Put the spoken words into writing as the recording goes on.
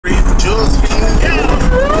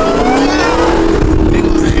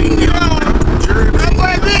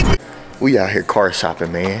We out here car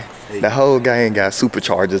shopping, man. The whole gang got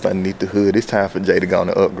superchargers underneath the hood. It's time for Jay to go on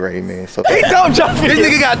the upgrade, man. So he don't drop it. This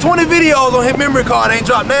nigga got 20 videos on his memory card. Ain't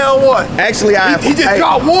dropped now one. Actually, he just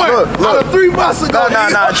dropped one out of 3 months ago.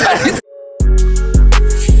 No.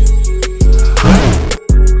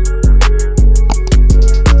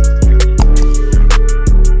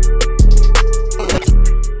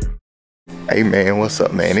 Hey man, what's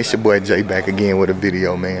up, man? It's your boy Jay back again with a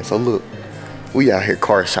video, man. So look, we out here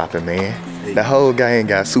car shopping, man. The whole gang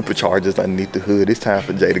got superchargers underneath the hood. It's time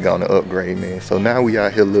for Jay to go on the upgrade, man. So now we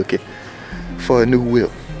out here looking for a new whip.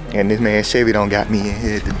 And this man Chevy don't got me in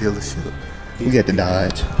here at the dealership. We got the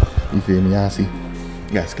Dodge. You feel me? Y'all see?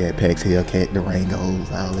 Got Scat Packs, Hellcat,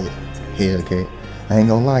 Durangos, all that. Hellcat. I ain't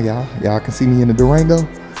gonna lie, y'all. Y'all can see me in the Durango.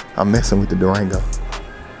 I'm messing with the Durango.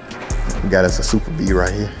 We got us a Super B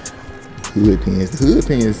right here. Hood pins.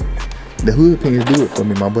 The hood pins do it for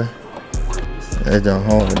me, my boy. That's John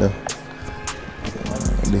hard though.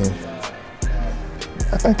 Then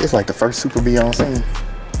I think it's like the first Super B on scene.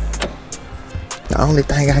 The only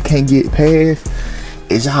thing I can't get past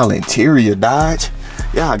is y'all interior, Dodge.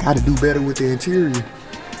 Y'all gotta do better with the interior.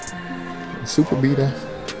 Super B though.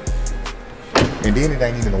 And then it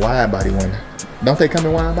ain't even a wide body one. Don't they come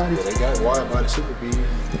in wide bodies? Yeah, they got wide body Super B.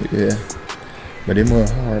 Yeah. But it more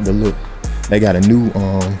hard to look. They got a new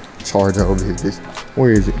charger over here.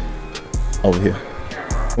 Where is it? Over here.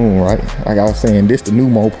 Right. Like I was saying, this the new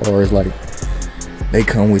Mopar is like they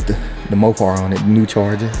come with the Mopar on it, the new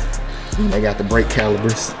charger. And they got the brake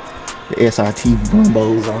calibers, the SRT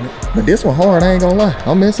Brumbos on it. But this one hard, I ain't gonna lie.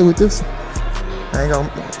 I'm messing with this. I ain't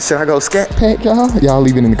gonna. Should I go Scat Pack, y'all? Y'all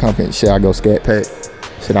leave it in the comments. Should I go Scat Pack?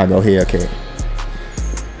 Should I go Hellcat?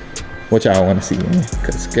 What y'all want to see, man?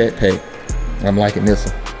 Cause Scat Pack, I'm liking this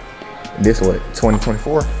one. This what,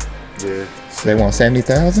 2024? Yeah. So they want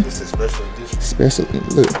 70,000? This is special edition. Special,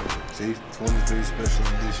 look. See, 23 special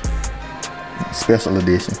edition. Special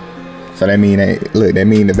edition. So that mean, that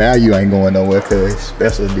mean the value ain't going nowhere cause it's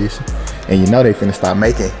special edition. And you know they finna stop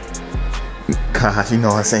making cars, you know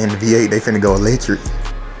what I'm saying, the V8, they finna go electric.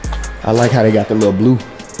 I like how they got the little blue.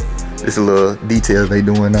 This little details they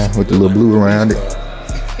doing now with the little blue around it.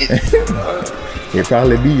 It'll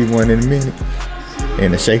probably be one in a minute.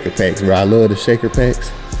 And the shaker packs, bro. I love the shaker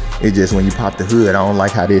packs. It's just when you pop the hood, I don't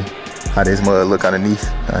like how this mud look underneath.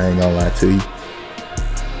 I ain't gonna lie to you.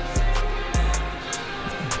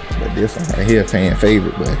 But this one right here, fan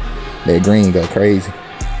favorite, but that green go crazy.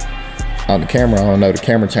 On the camera, I don't know the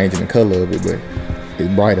camera changing the color of it, but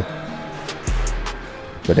it's brighter.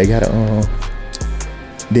 But they got a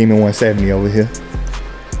Demon 170 over here.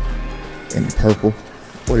 In the purple.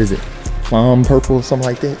 What is it? Plum purple or something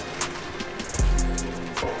like that.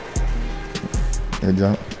 Good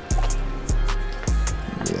jump.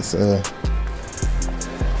 Yes,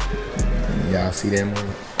 y'all see that move?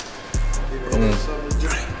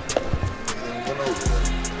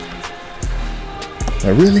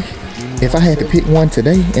 Really? If I had to pick one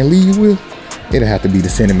today and leave with, it'll have to be the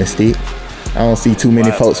cinnamon stick. I don't see too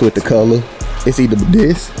many folks with the color. It's either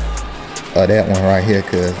this or that one right here,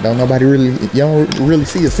 cause you don't really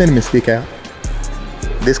see a cinnamon stick out.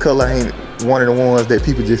 This color ain't one of the ones that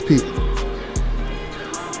people just pick.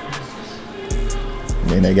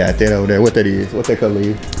 And they got that over there. What that is? What that color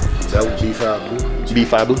is? That was B5 blue.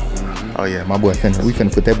 B5 blue? Mm-hmm. Oh yeah, my boy we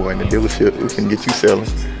finna put that boy in the dealership. We finna get you selling.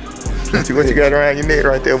 See what you got around your neck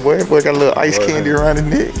right there, boy. Boy got a little ice candy around his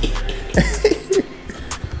neck.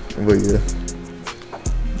 But yeah.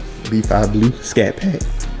 B5 blue, Scat Pack.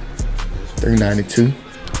 $392.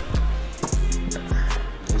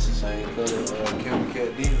 It's the same color Camel Cat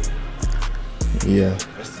Demon. Yeah.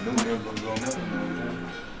 That's the new emblem on that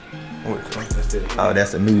one. Which one? Oh,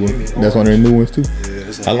 that's a new one. That's one of the new ones too.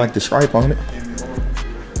 Yeah, I like the stripe on it.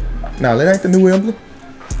 Nah, that ain't the new emblem.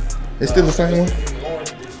 It's still the same one.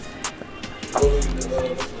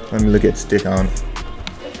 Let me look at the stick on it.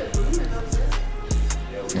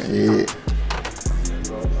 Yeah.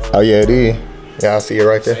 Oh yeah, it is. Yeah, I see it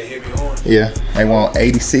right there. Yeah, they want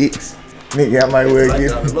 86. Nigga, I might well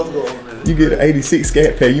get. You get an 86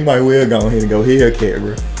 Scat Pack, you might well go ahead and go Hellcat,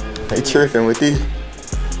 bro. They tripping with this.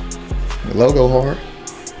 The logo hard.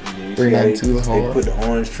 392 hard. They put the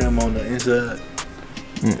orange trim on the inside.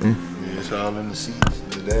 Yeah, it's all in the seats.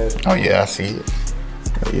 Oh yeah, I see it.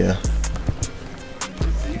 Oh yeah.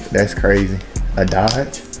 That's crazy. A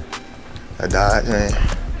Dodge? A Dodge, man.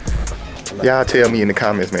 Y'all tell me in the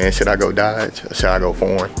comments, man, should I go Dodge or should I go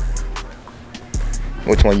foreign?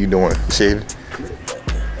 Which one you doing, Chevy?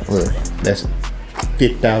 Look, that's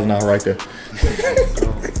 $50,000 right there.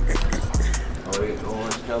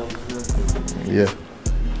 Yeah.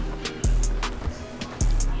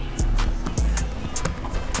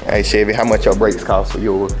 Hey Chevy, how much your brakes cost for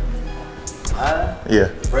yours?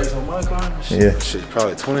 Yeah. Brakes on my car? Yeah. Shit,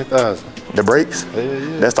 probably 20,000. The brakes?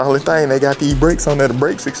 Yeah. That's the only thing. They got these brakes on there. The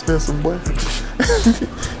brakes expensive, boy.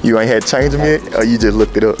 You ain't had to change them yet, or you just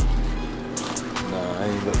looked it up? Nah, I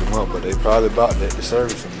ain't looked them up, but they probably bought that to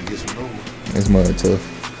service them to get some new ones. It's mud tough.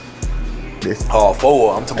 This. All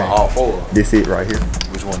four. I'm talking about all four. This it right here.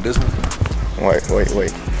 Which one? This one? Wait.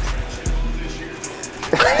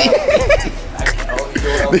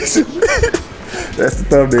 That's the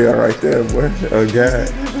thumbnail right there, boy. Oh God.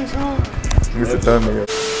 It's the thumbnail.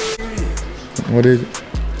 What is it?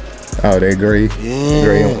 Oh, they gray. Yeah.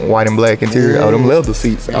 Gray and white and black interior. Yeah. Oh, them leather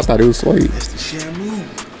seats. I thought it was suede. That's the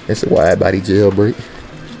Shamu. It's a wide body jailbreak.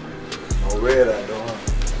 No red out though, huh?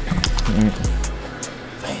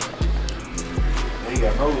 Ain't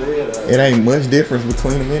got no red out. It ain't much difference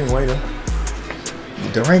between them anyway, though.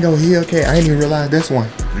 Durango Hellcat, I ain't even realize that's one.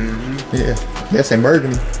 Yeah, that's in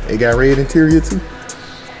burgundy. It got red interior too.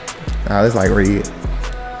 Nah, it's like red.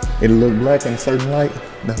 It'll look black in a certain light.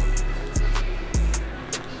 No.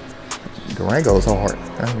 Durango's hard.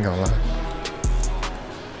 I ain't gonna lie.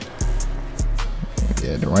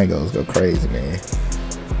 Yeah, Durangos go crazy, man.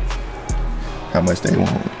 How much they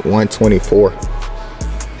want? 124.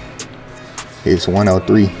 It's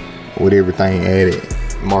 103 with everything added.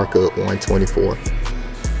 Markup 124.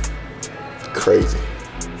 Crazy.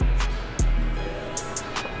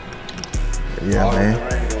 Yeah, all man. All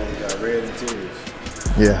the Durangos got red interiors.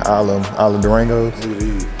 Yeah, all of them. All the Durangos. Look at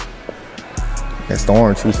these. That's the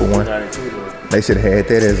orange 2-for-1. They should have had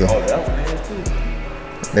that as a. Oh, that one had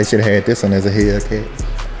too. They should have had this one as a Hellcat.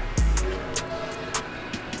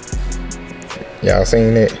 Y'all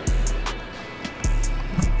seen that?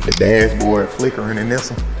 The dashboard flickering in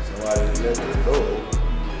this one. Somebody left the door.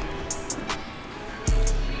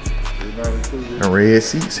 The red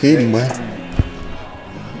seats hitting, boy.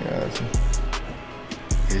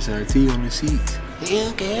 SRT on the seats.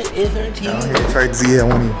 Hellcat, SRT. Oh, yeah, try to see that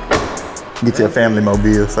one. Get your family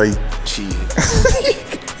mobile, so you. Shit.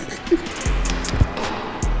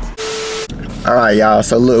 All right, y'all.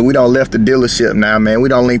 So look, we done left the dealership now, man. We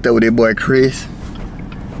done linked up with that boy Chris.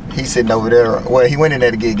 He's sitting over there. Well, he went in there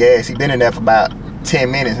to get gas. He been in there for about 10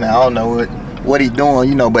 minutes now. I don't know what he doing,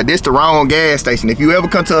 you know, but this the wrong gas station. If you ever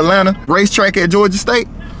come to Atlanta, racetrack at Georgia State,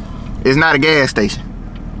 it's not a gas station.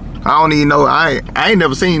 I don't even know. I ain't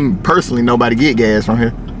never seen personally nobody get gas from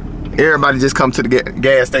here. Everybody just come to the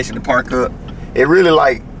gas station to park up. It really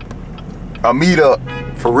like a meetup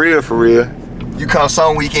for real, for real. You come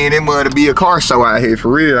some weekend, it must be a car show out here for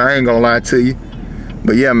real. I ain't gonna lie to you.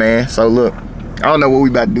 But yeah, man. So look, I don't know what we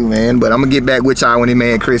about to do, man. But I'm gonna get back with y'all when this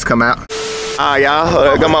man Chris come out. All right,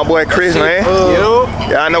 y'all. Got my boy Chris, man.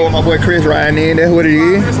 Yeah, I know what my boy Chris riding in. That's what it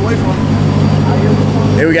is.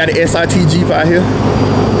 Then we got the SRT Jeep out here.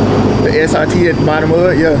 The SRT at the bottom of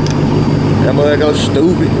it, yeah. That mother goes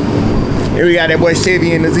stupid. Here we got that boy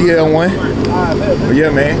Chevy in the ZL1. But yeah,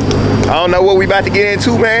 man. I don't know what we about to get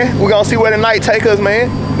into, man. We gonna see where the night take us, man.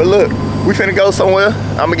 But look, we finna go somewhere.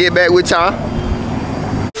 I'm gonna get back with y'all.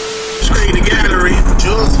 Straight the gallery.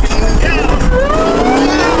 Just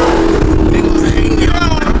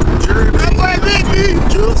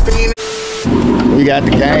we got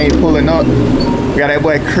the gang pulling up. We got that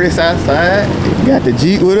boy Chris outside. We got the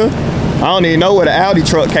Jeep with her. I don't even know where the Audi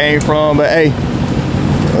truck came from, but hey.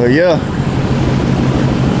 Yeah.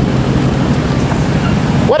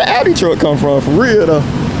 Where the Audi truck come from, for real though?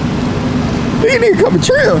 These niggas come and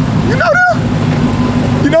trim. You know that?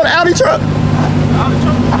 You know the Audi truck? Audi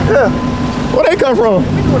truck? Yeah. Where they come from?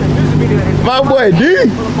 My boy D.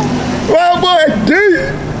 My boy D.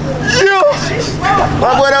 Yeah.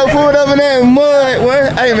 My boy done pulled up in that mud, boy.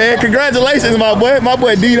 Hey man, congratulations, my boy. My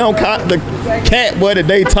boy D don't caught the cat, boy, the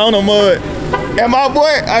Daytona mud. And my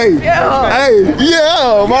boy, hey,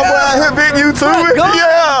 my boy out here big YouTuber.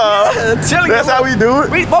 Yeah. That's how we do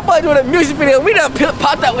it. My boy doing a music video. We done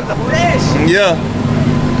popped out with the flash. Yeah.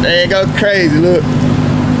 They go crazy, look.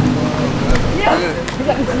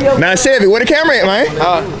 Now Chevy, where the camera at, man?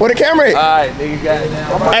 Where the camera at? Alright, nigga got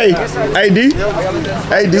it. Hey D.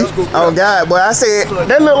 Hey D. Oh God, boy, I said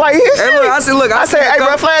that look like his. Hey, look, I said, hey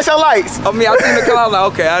bro, flash your lights. I mean, I seen the car. I was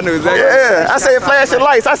like, okay, I knew exactly. Yeah, I said flash your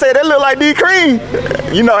lights. I said that look like D Cream.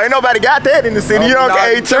 You know, ain't nobody got that in the city. You don't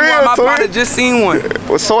get trim. My partner just seen one.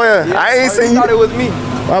 Well, Sawyer, I ain't seen you. Thought it was me.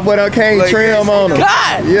 My boy done came trim on him.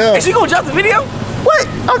 God. Yeah. Is she gonna drop the video? What?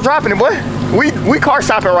 I'm dropping it, boy. We car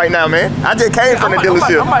shopping right now, man. I just came from the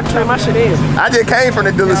dealership. I'm about to trade my shit in. I just came from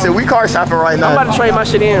the dealership. We car shopping right now. I'm about to trade my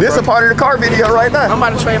shit in. This a part of the car video right now. I'm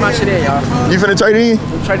about to trade my shit in, y'all. You finna trade in?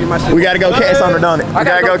 I'm trading my shit. We gotta go cats on it, don't it? We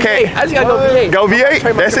gotta go cats. I just gotta go VA. Go VA?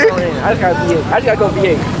 That's it? I just gotta go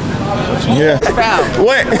VA. Yeah. That's foul.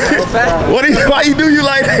 What? foul. Why you do you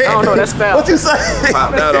like that? I don't know, that's foul. What you say?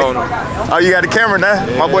 Pop that on him. Oh, you got a camera now?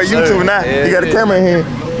 My boy YouTube now. Yeah, you got a camera in here.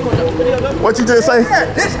 What you just say?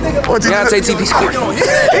 What you You gotta just take TP square.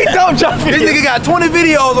 He don't drop it. This nigga got 20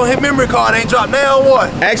 videos on his memory card. Ain't dropped now one.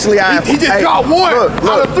 Actually, He just dropped one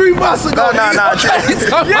out of 3 months ago. No. Yeah,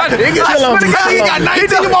 Chill on I swear to me. God, he got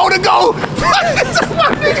 19 more to go.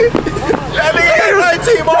 That nigga got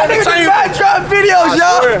 19 more to go. He not drop videos,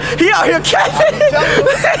 y'all. He out here capping.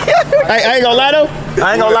 I ain't gonna lie though.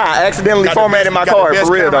 I ain't gonna lie. I accidentally formatted my card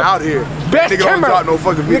for real though. Out here. Best Nigga don't camera. drop no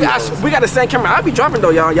fucking videos. We got the same camera. I be dropping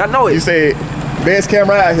though, y'all. Y'all know it. You said best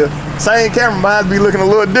camera out here. Same camera, mine be looking a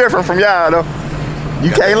little different from y'all though.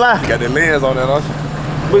 You can't lie. Got the lens on that, don't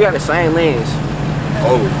you? We got the same lens.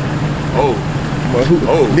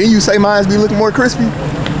 Then you say mine be looking more crispy?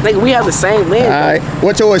 Nigga, we have the same lens. Alright.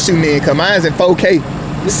 What yours shooting in? Cause mine's in 4K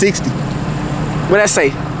 60. What that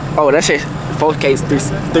say? Oh, that says 4K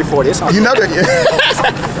 340. It's all You know that.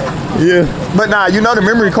 Yeah. But nah, you know the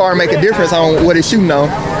memory card make a difference on what it's shooting on.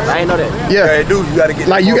 I ain't know that. Yeah. Yeah, dude, you gotta get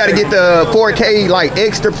Like you gotta get the 4K like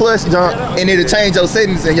extra plus jump and it'll change your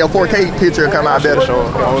settings and your 4K picture will come out better.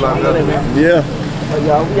 Yeah.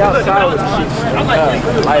 Y'all, we outside with the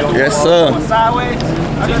shit. Yes, sir.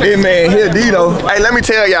 Hey man, here Dito. Hey, let me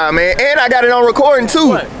tell y'all, man. And I got it on recording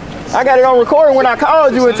too. I got it on recording when I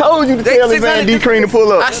called you and told you to tell this man D Cream to pull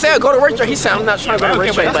up. I said go to racetrack. He said I'm not trying to go to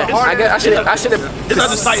racetrack, but I should have. There's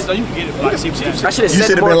other sites though, you can get it for like 6 I should have You said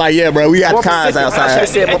should have been like, yeah, bro, we got cars outside. I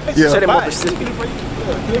should have said more specific.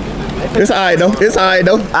 It's alright though. It's alright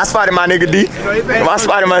though. I spotted my nigga D. I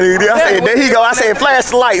spotted my nigga D. I said, there he go. I said, flash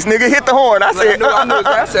the lights, nigga. Hit the horn. I said,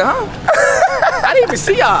 I said, huh? I didn't even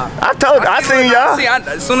see y'all. I told you. I seen y'all.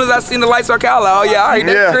 As soon as I seen the lights on Cal, oh yeah, I ain't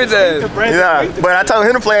that cringe ass. Yeah. But I told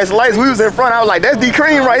him to flash the lights. We was in front. I was like, that's D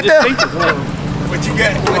Cream right there. What you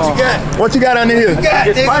got? What you got? What you got under here?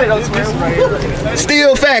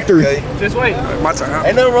 Steel Factory. Just wait. My turn.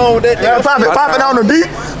 Ain't nothing wrong with that. Yeah, pop it on them, D.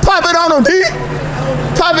 Pop it on them, D.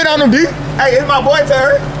 Pop it on them, D. Hey, it's my boy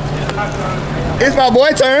turn. It's my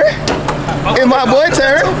boy turn. It's my boy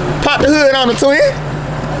turn. Pop the hood on the twin.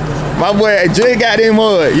 My boy Jay got him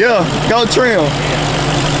mud. Yeah, go trim.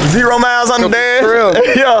 0 miles on the dash.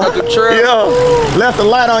 Yeah. Yeah. Left the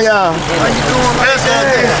light on y'all. How you doing, man?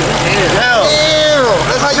 Yeah.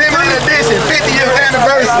 That's how you do it. Edition, 50th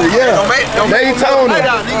anniversary. Yeah. Daytona.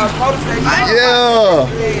 Yeah.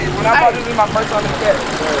 When I bought this in my first on the cat.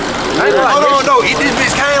 Hold on, no. This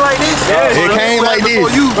bitch came like this? It came like this.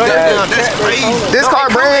 That's crazy. This car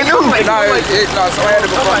brand new. No,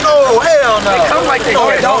 hell no. It come like that.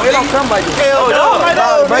 It don't come like this. Hell no.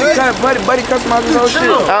 Buddy customized his whole shit.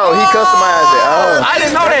 Oh, he customized it. Oh. I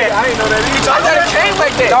didn't know that. I didn't know that either. I thought it came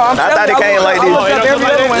like that. I thought it came like this. I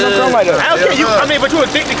don't care, I mean, but you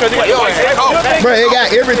addicted because Bro, it got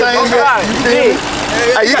everything.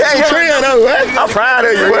 Hey, you can't trim though, right? I'm proud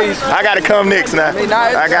of you. I gotta come next now.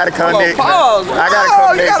 I gotta come next. I gotta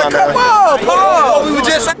come next on that. We were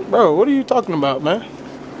just saying. Bro, what are you talking about, man?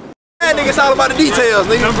 That nigga, it's all about the details,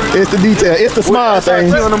 nigga. It's the detail. It's the small things.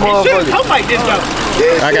 Come like this, though.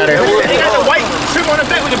 I got it. They got the white trim on the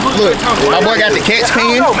back with the blue. Look, my boy got the catch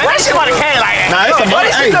can. Man, that shit about to can like that. Nah, it's some motor.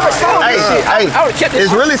 Hey,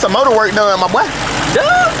 it's really some motor work done, my boy.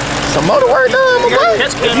 Some motor work done, my boy.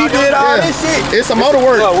 He did all this shit. It's some motor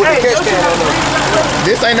work. With the catch can on there.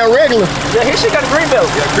 This ain't no regular. Yeah, his shit got a green belt.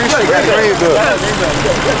 Appreciate got the green bill.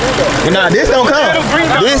 But nah, this don't come.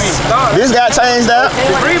 This got changed out.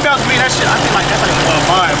 The green belts mean that shit. I think like that's like a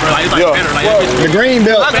vibe, bro. Like it's like better. Like The green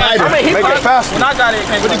belt tighter. I mean, he Make it faster. when I got it,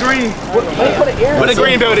 with the green. What the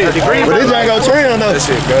green belt is? The green But this ain't gonna trim though. That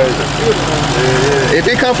shit crazy. If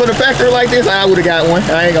it come from the factory like this, I would've got one.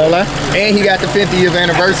 I ain't gonna lie. And he got the 50th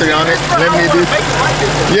anniversary on it. Let me do.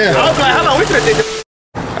 Yeah. I was like, how long we could have did this?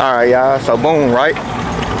 All right, y'all. So boom, right?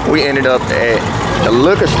 We ended up at the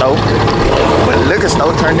liquor store, but the liquor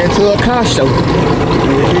store turned into a car show.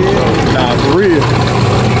 Nah, for real.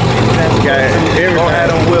 Got everything. Don't have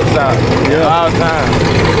them whips out. Yeah. All time.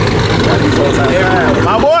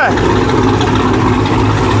 My boy.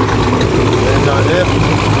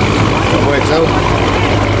 My boy Joe.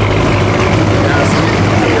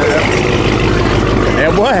 Yeah,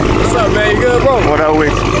 boy. What's up, man? You good, bro? What up with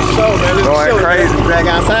you? Show, man. Let's Going show, crazy. Back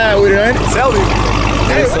outside with it, ain't it? Tell me.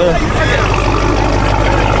 Yes, sir.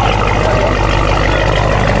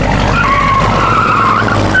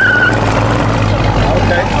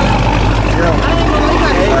 Okay. Yeah.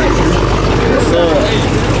 Yes, sir.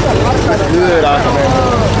 That's good, awesome, man.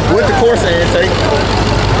 With the Corsa intake.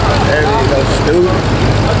 There we go, Stu.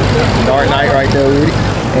 Dark Knight right there with it.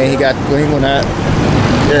 And he got the clean one out.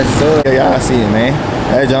 Yes, sir. Y'all see it, man.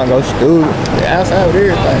 That junk goes stupid. The outside with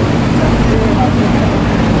everything.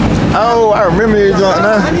 Oh, I remember this junk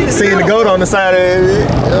now. Seeing the goat on the side of it.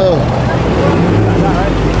 Oh.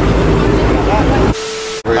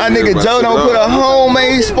 My nigga Joe don't put a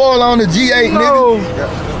homemade spoiler on the G8, nigga.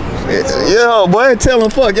 Yo, boy, tell him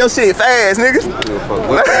fuck your shit fast, nigga.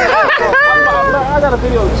 I got a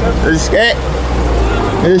video. It's scat.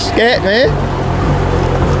 It's scat, man.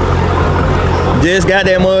 Just got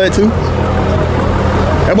that mud too.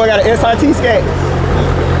 That boy got an SRT scat.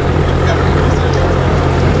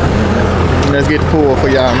 Let's get the pool for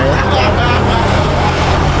y'all, man.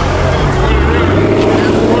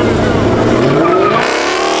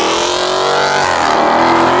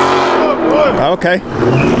 Okay.